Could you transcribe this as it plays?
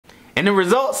And the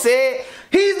results said,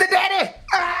 he's the daddy.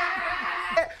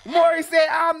 Ah! Maury said,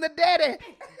 I'm the daddy.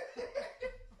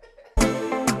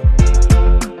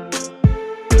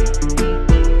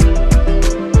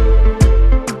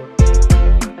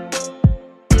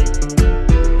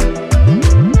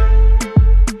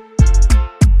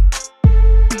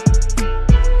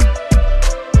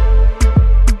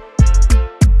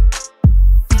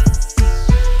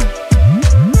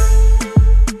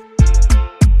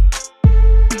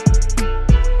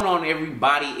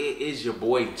 Everybody, it is your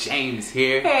boy James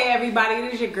here. Hey everybody,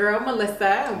 it is your girl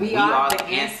Melissa. We are the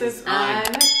Answers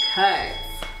Uncut.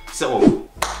 So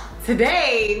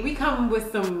today we come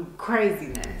with some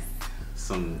craziness,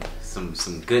 some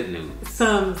good news,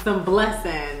 some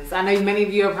blessings. I know many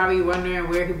of you are probably wondering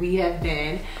where we have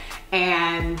been,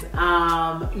 and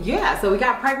yeah, so we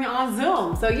got pregnant on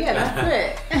Zoom. So yeah, that's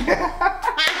it.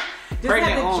 Just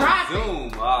pregnant had to on drop Zoom.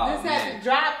 It. Oh, just had to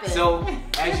drop it. So,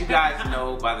 as you guys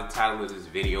know by the title of this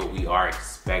video, we are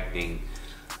expecting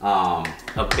a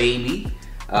baby.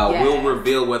 Yes. We'll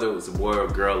reveal whether it was a boy or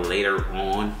a girl later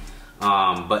on.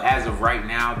 But as of right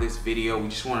now, this video, we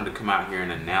just wanted to come out here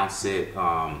and announce it.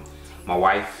 My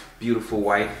wife, beautiful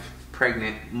wife,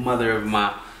 pregnant mother of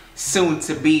my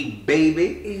soon-to-be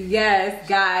baby. Yes,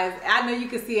 guys. I know you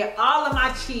can see it all of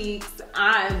my cheeks.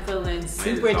 I am feeling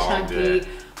super chunky,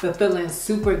 but feeling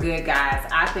super good, guys.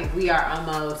 I think we are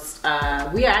almost,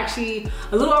 we are actually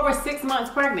a little over 6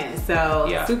 months pregnant. So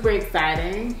yeah. Super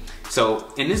exciting.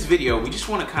 So in this video, we just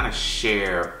want to kind of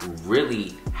share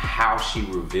really how she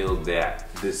revealed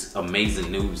this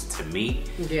amazing news to me.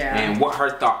 Yeah. And what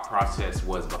her thought process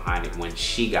was behind it when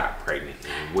she got pregnant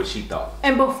and what she thought.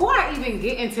 And before I even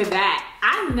get into that,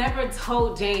 I never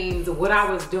told James what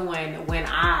I was doing when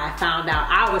I found out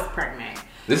I was pregnant.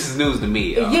 This is news to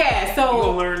me. Yeah, so we're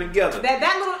gonna learn together.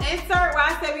 That little insert where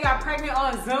I said we got pregnant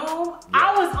on Zoom, yeah.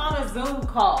 I was on a Zoom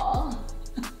call.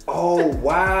 Oh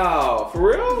wow, for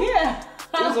real? Yeah.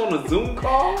 I was on a Zoom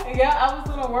call? Yeah, I was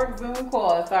on a work Zoom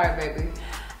call. Sorry, baby.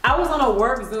 I was on a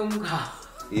work Zoom call.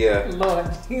 Yeah.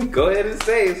 Lord. Go ahead and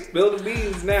say it. Spill the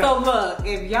beans now. So look,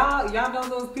 if y'all know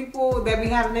those people that be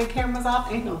having their cameras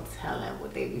off, ain't no telling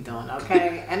what they be doing,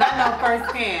 okay? And I know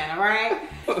firsthand, right?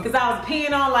 Because I was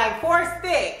peeing on like 4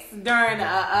 sticks during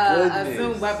a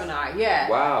Zoom webinar. Yeah.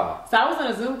 Wow. So I was on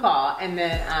a Zoom call, and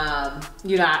then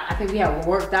you know, I think we had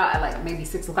worked out at like maybe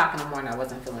 6 o'clock in the morning. I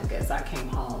wasn't feeling good, so I came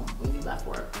home when you left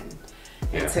work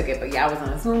and took it. But yeah, I was on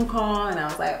a Zoom call, and I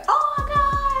was like, oh my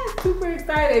God, super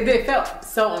excited. It felt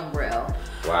so unreal.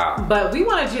 Wow. But we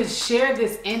want to just share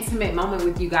this intimate moment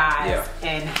with you guys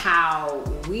and how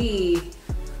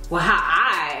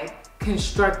I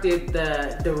constructed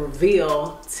the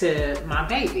reveal to my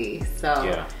baby.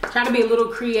 So trying to be a little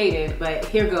creative, but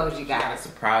here goes, you guys. Got a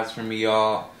surprise for me,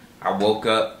 y'all. I woke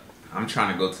up, I'm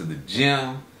trying to go to the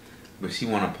gym, but she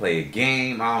want to play a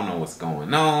game. I don't know what's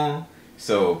going on.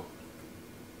 So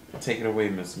take it away,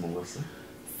 Miss Melissa.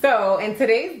 So in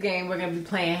today's game, we're gonna be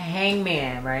playing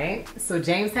Hangman, right? So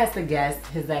James has to guess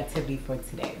his activity for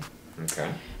today.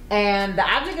 Okay. And the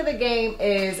object of the game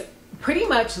is pretty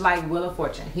much like Wheel of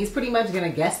Fortune. He's pretty much gonna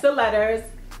guess the letters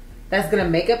that's gonna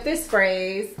make up this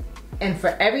phrase. And for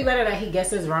every letter that he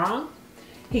guesses wrong,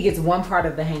 he gets one part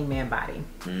of the hangman body.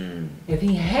 If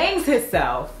he hangs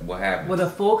himself what happens? With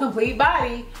a full complete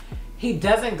body, he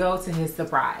doesn't go to his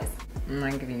surprise. I'm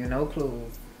not giving you no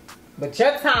clues. But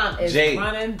your time is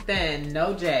running thin.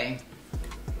 No J.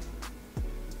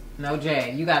 No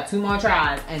J. You got 2 more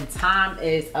tries and time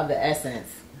is of the essence.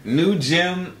 New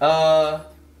gym, y'all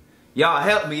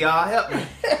help me, y'all help me.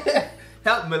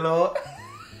 Help me, Lord.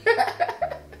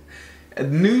 A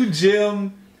new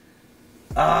gym,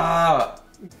 yep,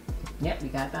 we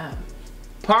got that.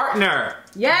 Partner.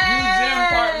 Yes. New gym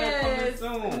partner coming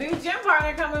soon. New gym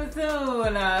partner coming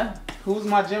soon. Who's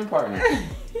my gym partner?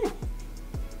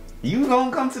 You gonna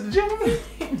come to the gym?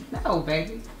 No,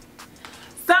 baby.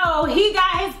 So he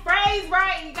got his phrase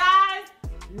right, you guys.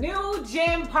 New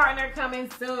gym partner coming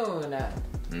soon.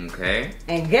 Okay.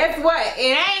 And guess what?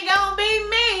 It ain't gonna be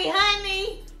me,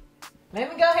 honey. Let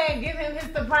me go ahead and give him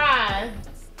his surprise.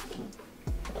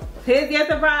 Here's your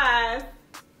surprise.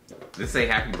 This say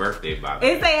happy birthday, by the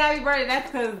way. It say happy birthday.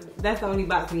 That's because that's the only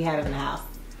box we had in the house.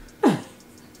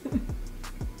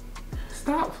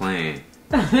 Stop playing.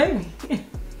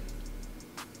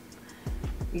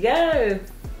 Yes.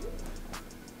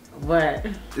 What?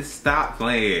 Just stop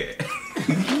playing.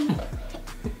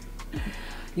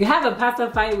 You have a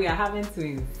pacifier we are having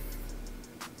twins.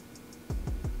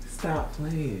 Stop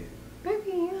playing.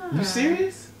 Baby, yeah. You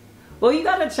serious? Well, you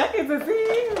gotta check it to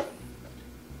see.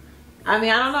 I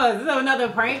mean, I don't know. Is this another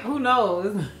prank? Who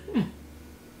knows?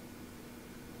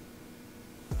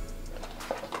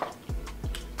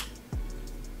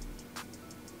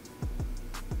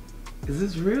 Is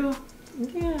this real?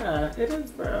 Yeah, it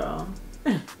is real.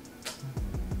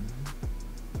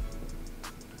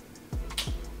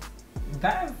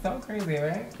 That is so crazy,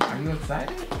 right? Are you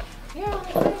excited? Yeah,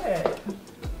 I'm excited.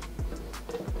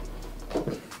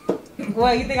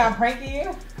 Well, you think I'm pranking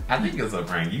you? I think it's a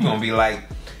prank. You gonna be like,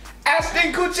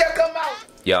 Ashton Kutcher, come out!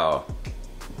 Y'all,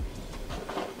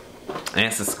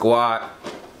 Answer Squad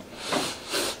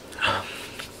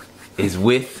is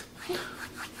with,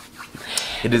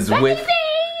 it is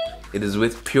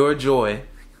with pure joy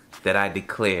that I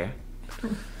declare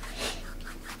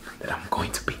that I'm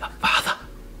going to be a father.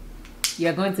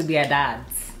 You're going to be a dad.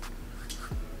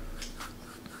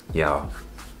 Y'all,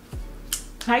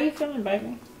 how you feeling,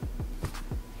 baby?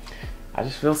 I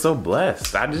just feel so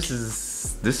blessed. This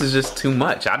is just too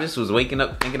much. I just was waking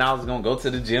up thinking I was gonna go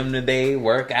to the gym today,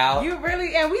 work out. You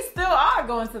really, and we still are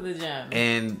going to the gym.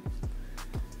 And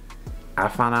I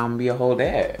found out I'm gonna be a whole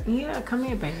dad. Yeah, come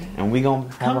here, baby. And we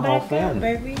gonna have a whole family.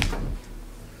 Baby.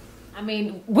 I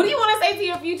mean, what do you want to say to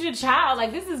your future child?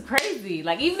 Like, this is crazy.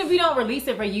 Like, even if we don't release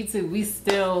it for YouTube, we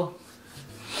still...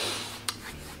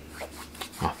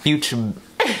 Our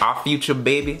future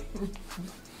baby.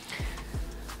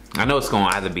 I know it's gonna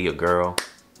either be a girl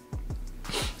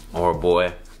or a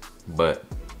boy, but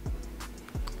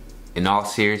in all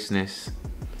seriousness,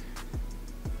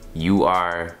 you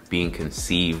are being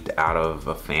conceived out of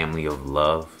a family of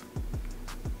love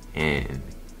and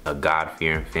a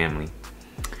God-fearing family.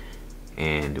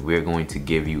 And we're going to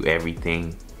give you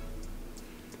everything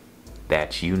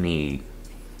that you need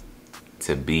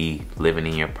to be living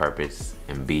in your purpose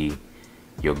and be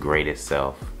your greatest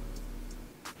self.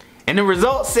 And the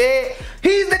result said,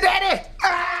 he's the daddy!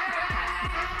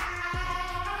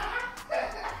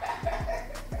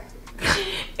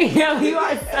 Yo, you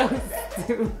are so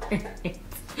stupid.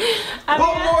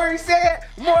 What Maury said?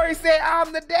 Maury said,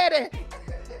 I'm the daddy.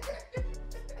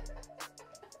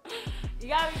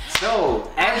 So,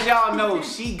 as y'all know,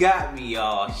 she got me,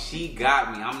 y'all. She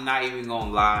got me. I'm not even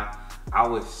gonna lie. I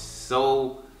was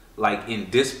so, like, in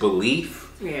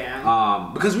disbelief. Yeah.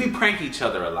 Because we prank each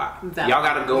other a lot. Definitely. Y'all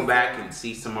gotta go back and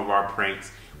see some of our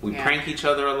pranks. We prank each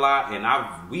other a lot, and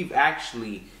we've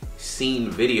actually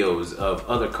seen videos of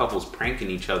other couples pranking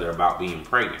each other about being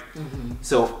pregnant.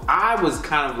 So I was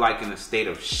kind of like in a state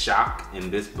of shock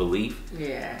and disbelief.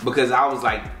 Yeah. Because I was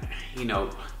like, you know,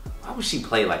 why would she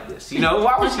play like this? You know,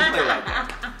 why would she play like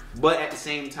that? But at the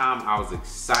same time, I was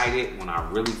excited when I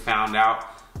really found out.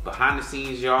 Behind the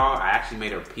scenes, y'all, I actually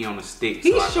made her pee on the stick.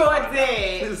 He sure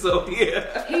did. So,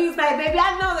 yeah. He was like, baby,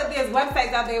 I know that there's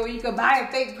websites out there where you can buy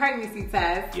a fake pregnancy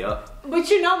test. Yep. But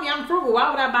you know me, I'm frugal.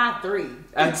 Why would I buy 3?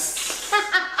 That's,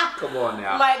 come on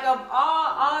now. Like, of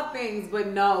all things. But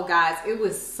no, guys, it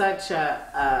was such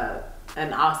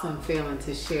an awesome feeling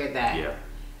to share that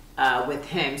with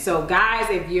him. So,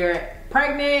 guys, if you're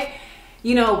pregnant,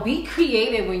 you know, be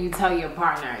creative when you tell your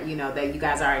partner, you know, that you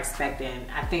guys are expecting.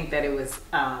 I think that it was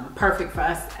perfect for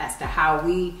us as to how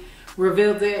we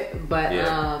revealed it. But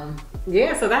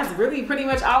yeah, so that's really pretty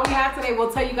much all we have today. We'll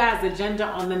tell you guys the agenda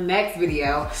on the next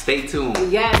video. Stay tuned.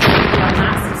 Yes, if you are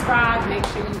not subscribed, make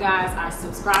sure you guys are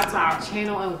subscribed to our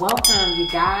channel, and welcome you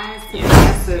guys to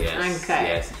Uncut.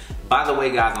 Yes. By the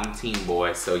way, guys, I'm Team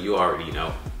Boy, so you already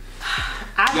know.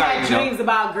 I had dreams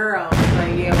about girls, but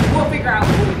yeah, we'll figure out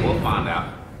what it is. We'll find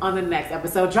out on the next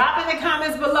episode. Drop in the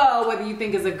comments below whether you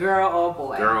think it's a girl or a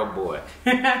boy. Girl or boy.